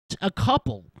a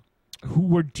couple who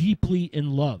were deeply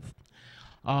in love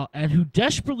and who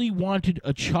desperately wanted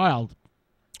a child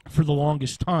for the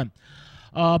longest time.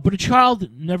 But a child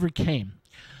never came.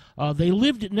 They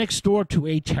lived next door to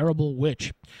a terrible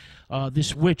witch.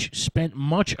 This witch spent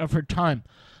much of her time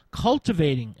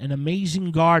cultivating an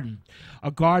amazing garden, a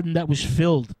garden that was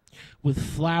filled with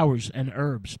flowers and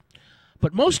herbs.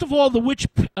 But most of all, the witch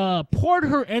poured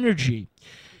her energy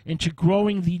into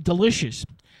growing the delicious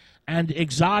and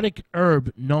exotic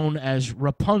herb known as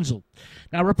Rapunzel.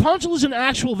 Now, Rapunzel is an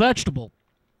actual vegetable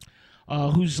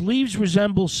whose leaves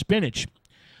resemble spinach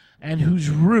and whose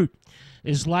root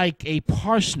is like a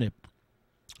parsnip.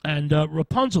 And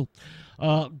Rapunzel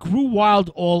grew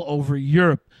wild all over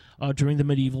Europe during the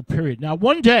medieval period. Now,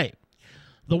 one day,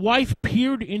 the wife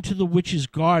peered into the witch's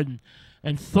garden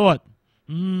and thought,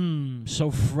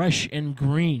 so fresh and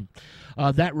green.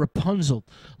 That Rapunzel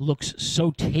looks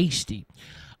so tasty.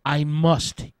 I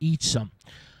must eat some.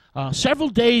 Several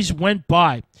days went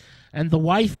by, and the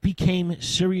wife became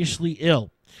seriously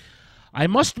ill. I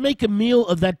must make a meal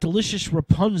of that delicious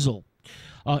Rapunzel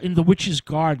in the witch's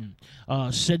garden,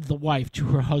 said the wife to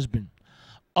her husband.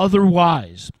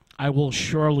 Otherwise, I will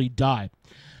surely die.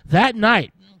 That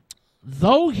night,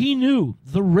 though he knew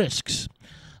the risks,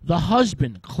 the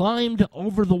husband climbed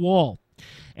over the wall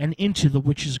and into the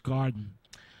witch's garden.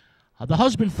 The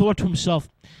husband thought to himself,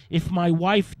 if my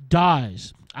wife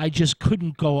dies, I just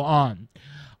couldn't go on.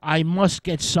 I must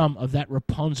get some of that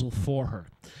Rapunzel for her.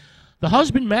 The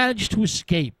husband managed to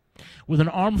escape with an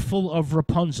armful of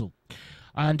Rapunzel,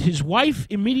 and his wife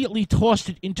immediately tossed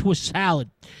it into a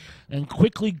salad and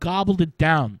quickly gobbled it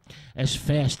down as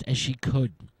fast as she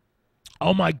could.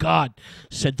 Oh, my God,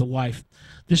 said the wife.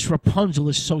 This Rapunzel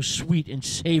is so sweet and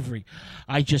savory.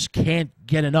 I just can't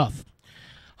get enough.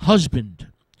 Husband,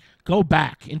 go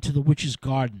back into the witch's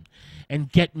garden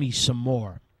and get me some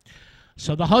more.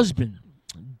 So the husband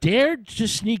dared to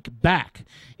sneak back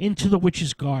into the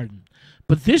witch's garden.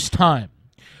 But this time,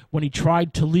 when he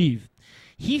tried to leave,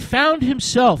 he found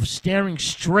himself staring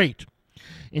straight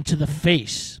into the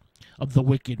face of the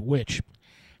wicked witch.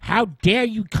 How dare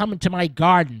you come into my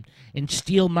garden and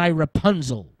steal my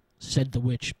Rapunzel, said the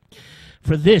witch.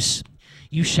 For this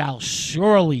you shall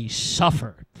surely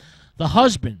suffer. The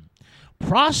husband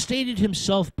prostrated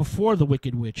himself before the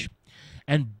wicked witch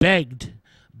and begged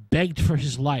for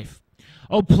his life.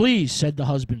 Oh, please, said the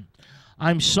husband,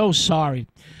 I'm so sorry.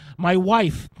 My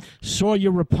wife saw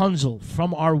your Rapunzel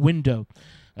from our window,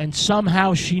 and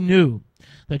somehow she knew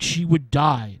that she would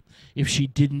die if she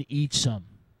didn't eat some.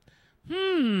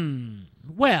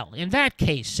 Well, in that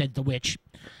case, said the witch,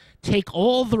 take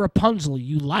all the Rapunzel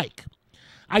you like.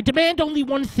 I demand only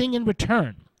one thing in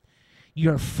return,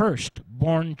 your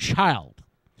firstborn child.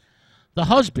 The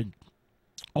husband,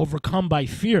 overcome by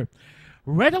fear,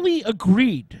 readily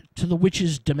agreed to the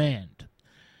witch's demand.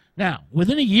 Now,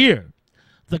 within a year,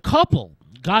 the couple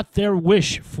got their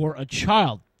wish for a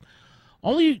child,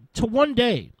 only to one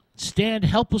day stand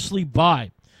helplessly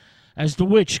by as the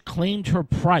witch claimed her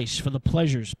price for the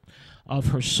pleasures of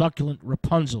her succulent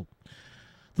Rapunzel.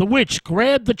 The witch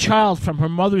grabbed the child from her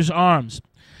mother's arms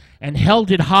and held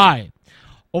it high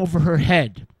over her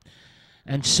head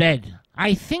and said,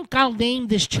 I think I'll name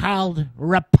this child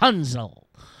Rapunzel.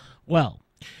 Well,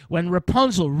 when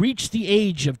Rapunzel reached the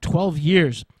age of 12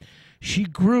 years, she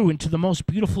grew into the most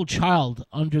beautiful child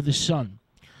under the sun.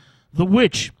 The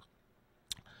witch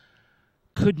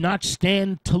could not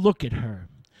stand to look at her,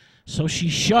 so she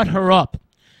shut her up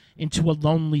into a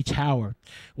lonely tower,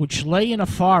 which lay in a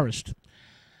forest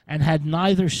and had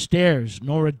neither stairs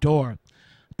nor a door.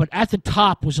 But at the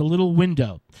top was a little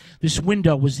window. This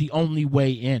window was the only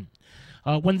way in.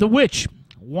 When the witch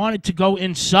wanted to go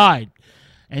inside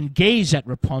and gaze at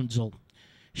Rapunzel,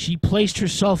 she placed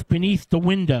herself beneath the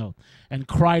window and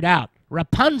cried out,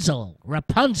 Rapunzel,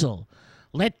 Rapunzel,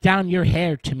 let down your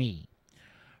hair to me.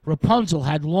 Rapunzel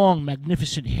had long,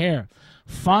 magnificent hair,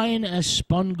 fine as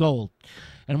spun gold,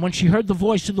 and when she heard the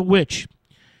voice of the witch,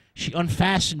 she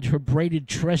unfastened her braided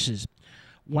tresses,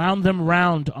 wound them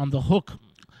round on the hook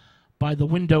by the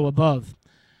window above,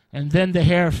 and then the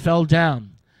hair fell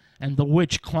down, and the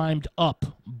witch climbed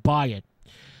up by it.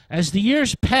 As the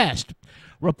years passed,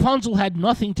 Rapunzel had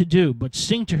nothing to do but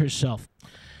sing to herself,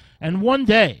 and one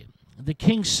day the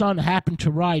king's son happened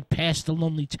to ride past the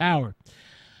lonely tower,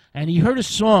 and he heard a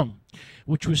song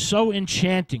which was so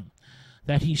enchanting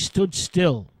that he stood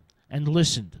still and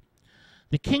listened.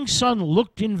 The king's son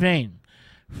looked in vain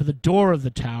for the door of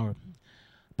the tower,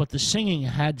 but the singing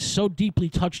had so deeply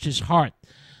touched his heart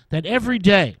that every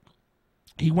day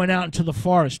he went out into the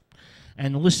forest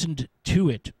and listened to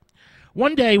it.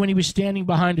 One day when he was standing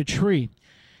behind a tree,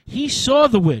 He saw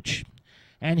the witch,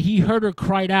 and he heard her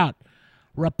cry out,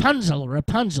 "Rapunzel,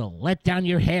 Rapunzel, let down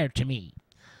your hair to me."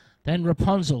 Then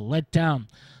Rapunzel let down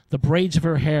the braids of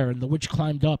her hair, and the witch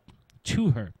climbed up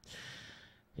to her.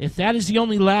 "If that is the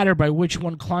only ladder by which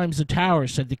one climbs the tower,"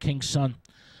 said the king's son,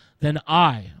 "then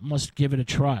I must give it a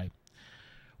try."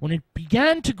 When it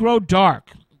began to grow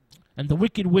dark, and the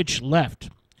wicked witch left,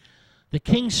 the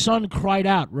king's son cried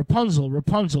out, "Rapunzel,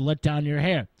 Rapunzel, let down your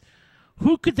hair."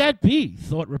 "Who could that be?"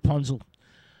 thought Rapunzel.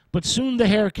 But soon the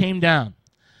hair came down,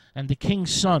 and the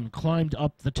king's son climbed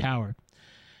up the tower.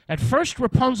 At first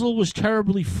Rapunzel was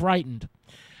terribly frightened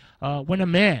when a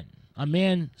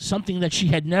man, something that she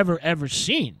had never ever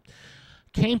seen,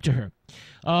 came to her.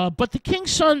 But the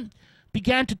king's son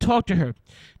began to talk to her,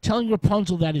 telling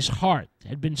Rapunzel that his heart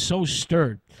had been so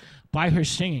stirred by her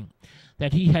singing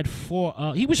that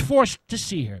he was forced to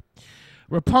see her.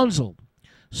 Rapunzel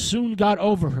soon got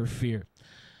over her fear,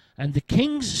 and the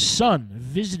king's son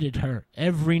visited her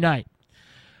every night,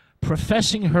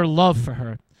 professing her love for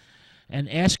her and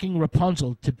asking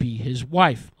Rapunzel to be his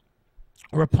wife.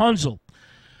 Rapunzel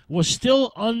was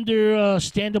still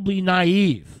understandably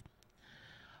naive,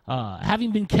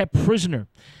 having been kept prisoner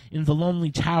in the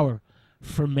lonely tower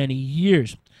for many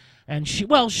years. And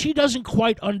she doesn't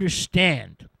quite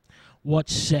understand what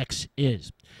sex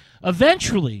is.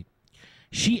 Eventually,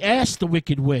 she asked the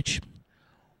wicked witch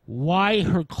why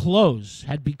her clothes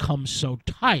had become so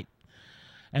tight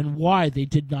and why they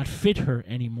did not fit her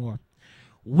anymore.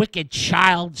 "Wicked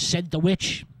child," said the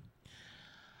witch,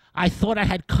 "I thought I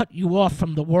had cut you off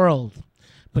from the world,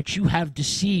 but you have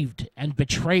deceived and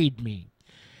betrayed me."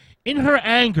 In her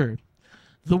anger,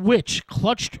 the witch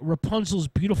clutched Rapunzel's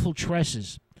beautiful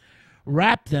tresses,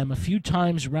 wrapped them a few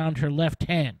times round her left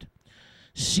hand,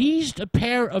 seized a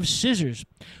pair of scissors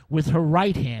with her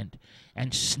right hand,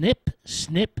 and snip,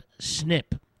 snip,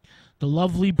 snip. The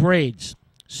lovely braids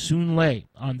soon lay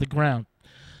on the ground.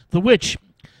 The witch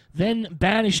then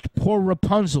banished poor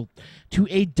Rapunzel to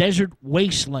a desert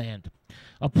wasteland,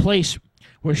 a place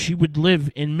where she would live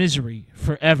in misery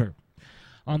forever.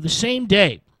 On the same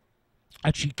day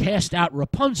that she cast out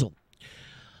Rapunzel,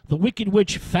 the wicked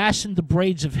witch fastened the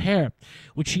braids of hair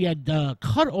which she had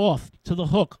cut off to the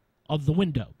hook of the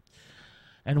window.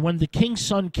 And when the king's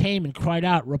son came and cried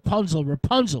out, "Rapunzel,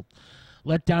 Rapunzel,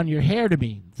 let down your hair to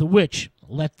me," the witch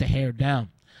let the hair down.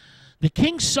 The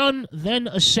king's son then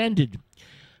ascended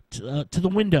to the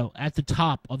window at the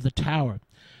top of the tower.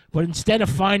 But instead of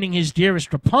finding his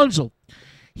dearest Rapunzel,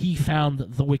 he found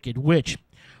the wicked witch,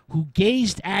 who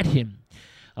gazed at him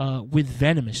with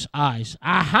venomous eyes.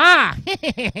 "Aha!"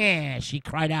 she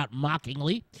cried out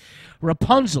mockingly.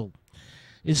 "Rapunzel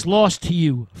is lost to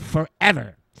you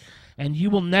forever, and you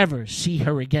will never see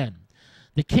her again."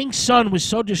 The king's son was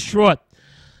so distraught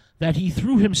that he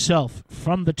threw himself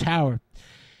from the tower.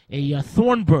 A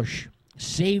thorn bush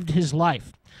saved his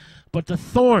life, but the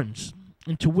thorns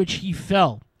into which he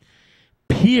fell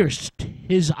pierced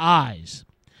his eyes,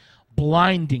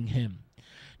 blinding him.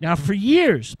 Now, for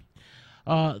years,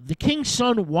 the king's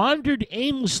son wandered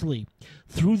aimlessly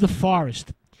through the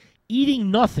forest,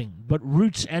 eating nothing but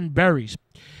roots and berries,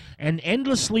 and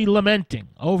endlessly lamenting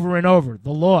over and over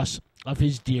the loss of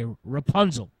his dear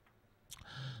Rapunzel.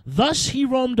 Thus he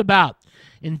roamed about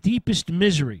in deepest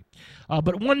misery,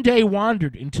 but one day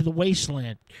wandered into the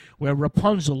wasteland where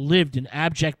Rapunzel lived in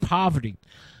abject poverty,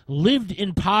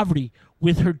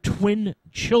 with her twin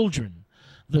children,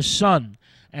 the son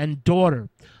and daughter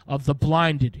of the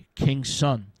blinded king's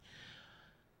son.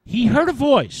 He heard a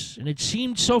voice, and it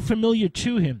seemed so familiar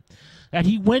to him that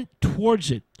he went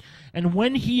towards it, and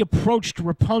when he approached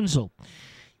Rapunzel,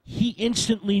 he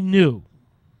instantly knew,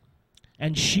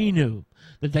 and she knew,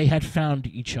 that they had found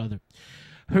each other.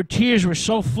 Her tears were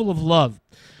so full of love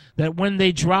that when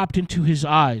they dropped into his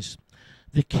eyes,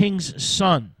 the king's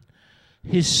son,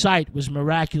 his sight was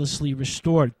miraculously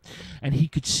restored, and he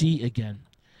could see again.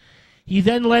 He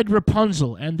then led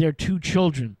Rapunzel and their two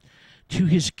children to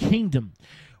his kingdom,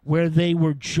 where they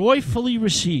were joyfully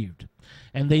received,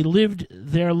 and they lived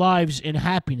their lives in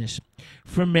happiness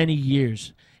for many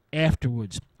years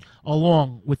afterwards,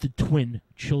 along with the twin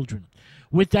children.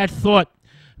 With that thought,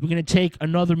 we're going to take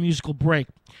another musical break.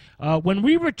 When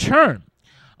we return,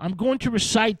 I'm going to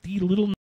recite the little